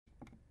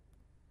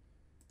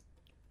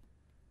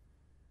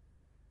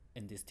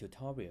In this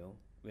tutorial,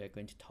 we are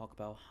going to talk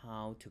about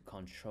how to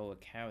control a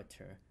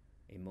character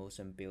in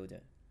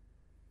MotionBuilder.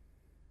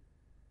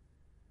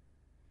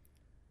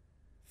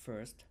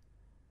 First,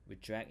 we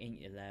drag in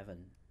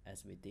 11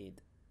 as we did.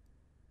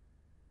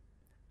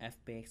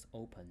 FBX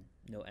open,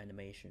 no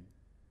animation.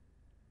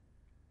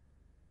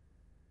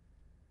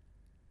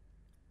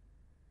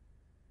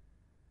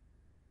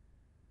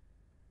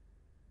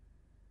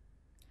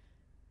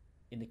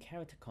 In the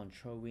character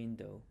control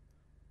window,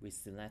 we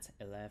select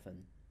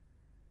 11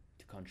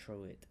 to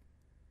control it.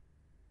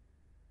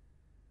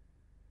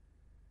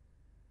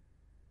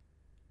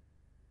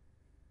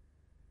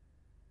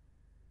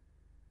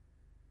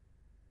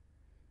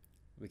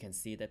 We can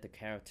see that the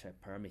character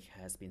parameter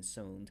has been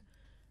shown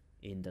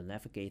in the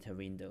navigator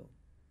window.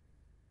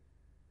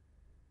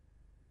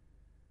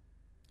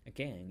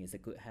 Again, it's a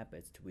good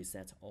habit to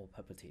reset all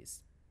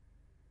properties.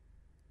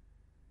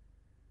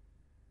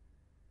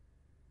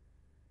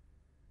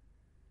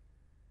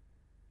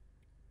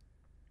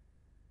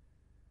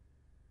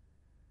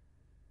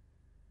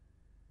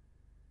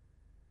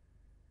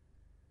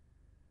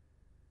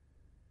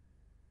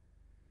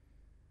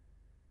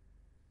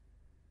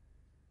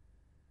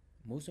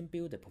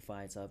 MotionBuilder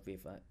provides us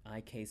with an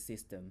IK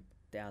system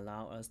that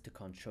allows us to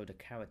control the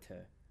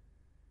character.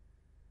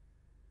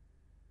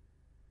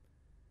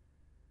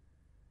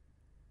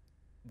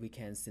 We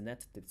can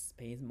select the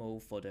space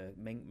mode for the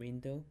main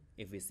window.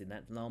 If we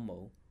select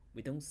normal,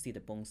 we don't see the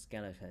bone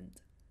skeleton.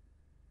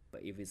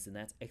 But if we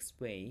select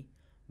X-ray,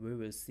 we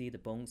will see the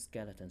bone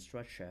skeleton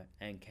structure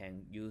and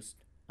can use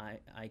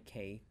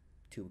IK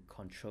to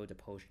control the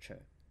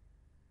posture.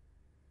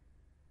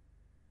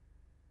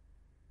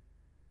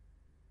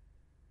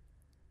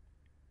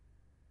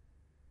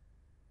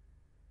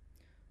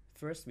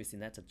 First, we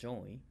select the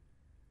joint.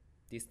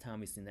 This time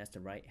we select the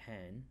right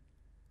hand.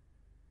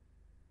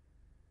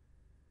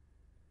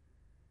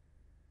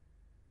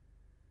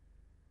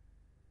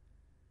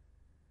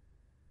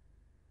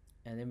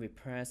 And then we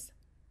press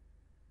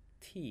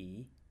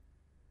T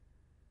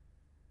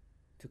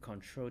to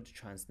control the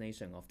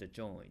translation of the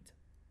joint.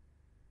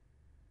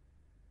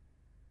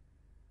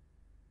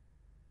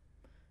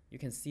 You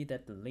can see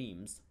that the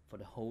limbs for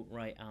the whole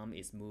right arm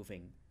is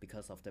moving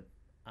because of the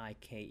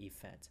IK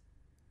effect.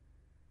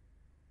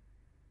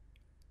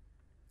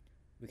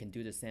 We can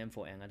do the same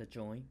for another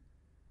joint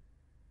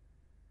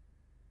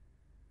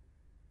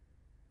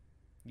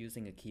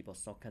using a keyboard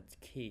shortcut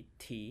key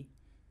T.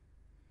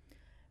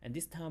 And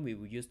this time we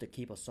will use the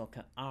keyboard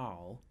shortcut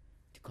R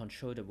to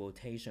control the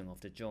rotation of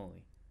the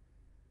joint.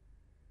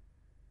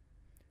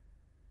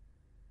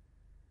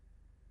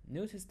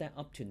 Notice that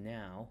up to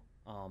now,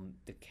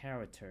 the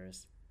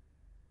characters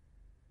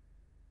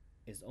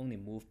is only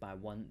moved by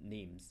one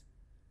limbs.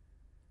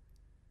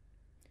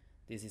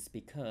 This is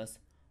because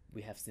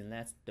we have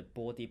selected the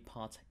body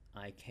part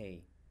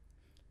IK,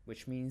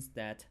 which means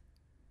that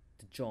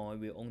the joint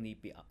will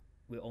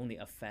only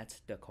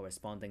affect the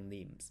corresponding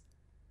limbs.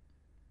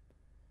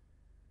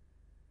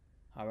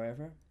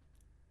 However,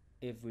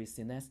 if we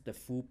select the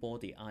full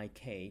body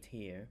IK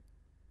here,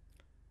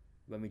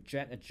 when we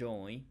drag a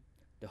joint,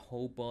 the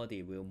whole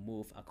body will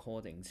move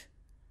according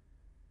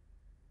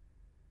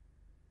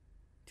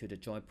to the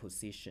joint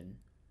position.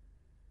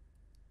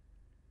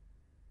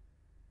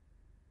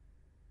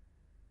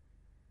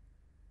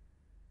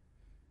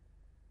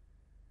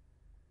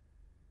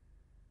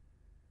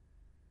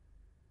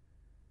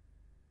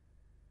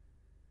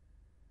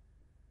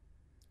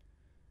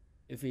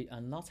 If we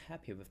are not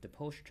happy with the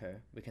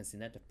posture, we can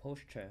select the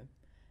posture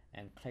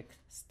and click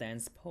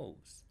Stance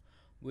Pose,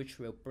 which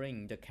will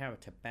bring the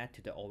character back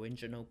to the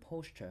original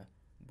posture,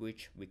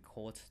 which we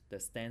called the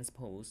stance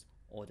pose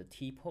or the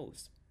T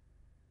pose.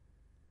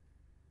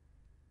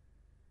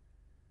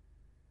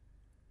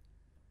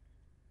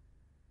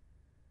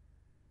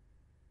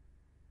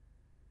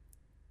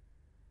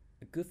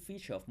 A good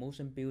feature of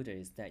MotionBuilder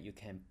is that you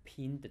can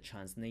pin the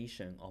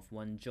translation of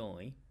one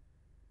joint,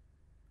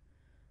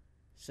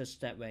 such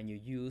that when you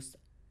use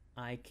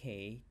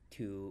IK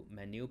to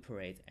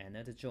manipulate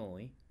another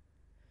joint,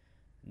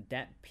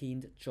 that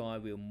pinned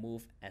joint will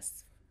move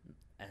as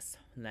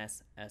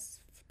less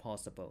as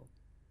possible.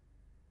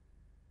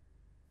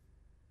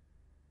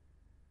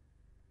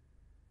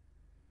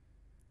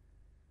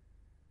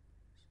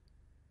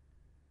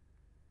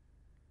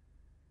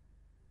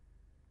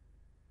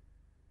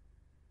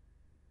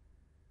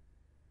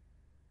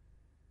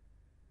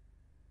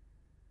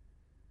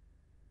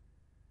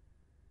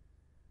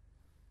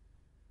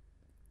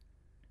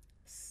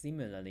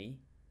 Similarly,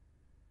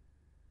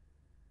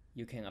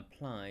 you can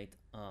apply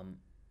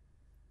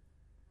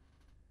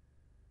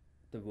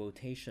the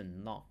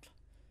rotation lock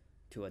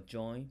to a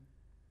joint.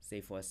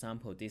 Say for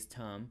example, this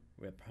time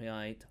we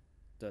applied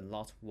the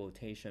lock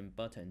rotation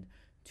button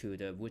to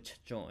the root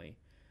joint.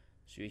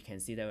 So you can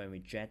see that when we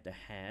drag the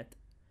head,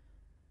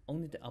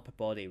 only the upper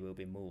body will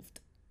be moved.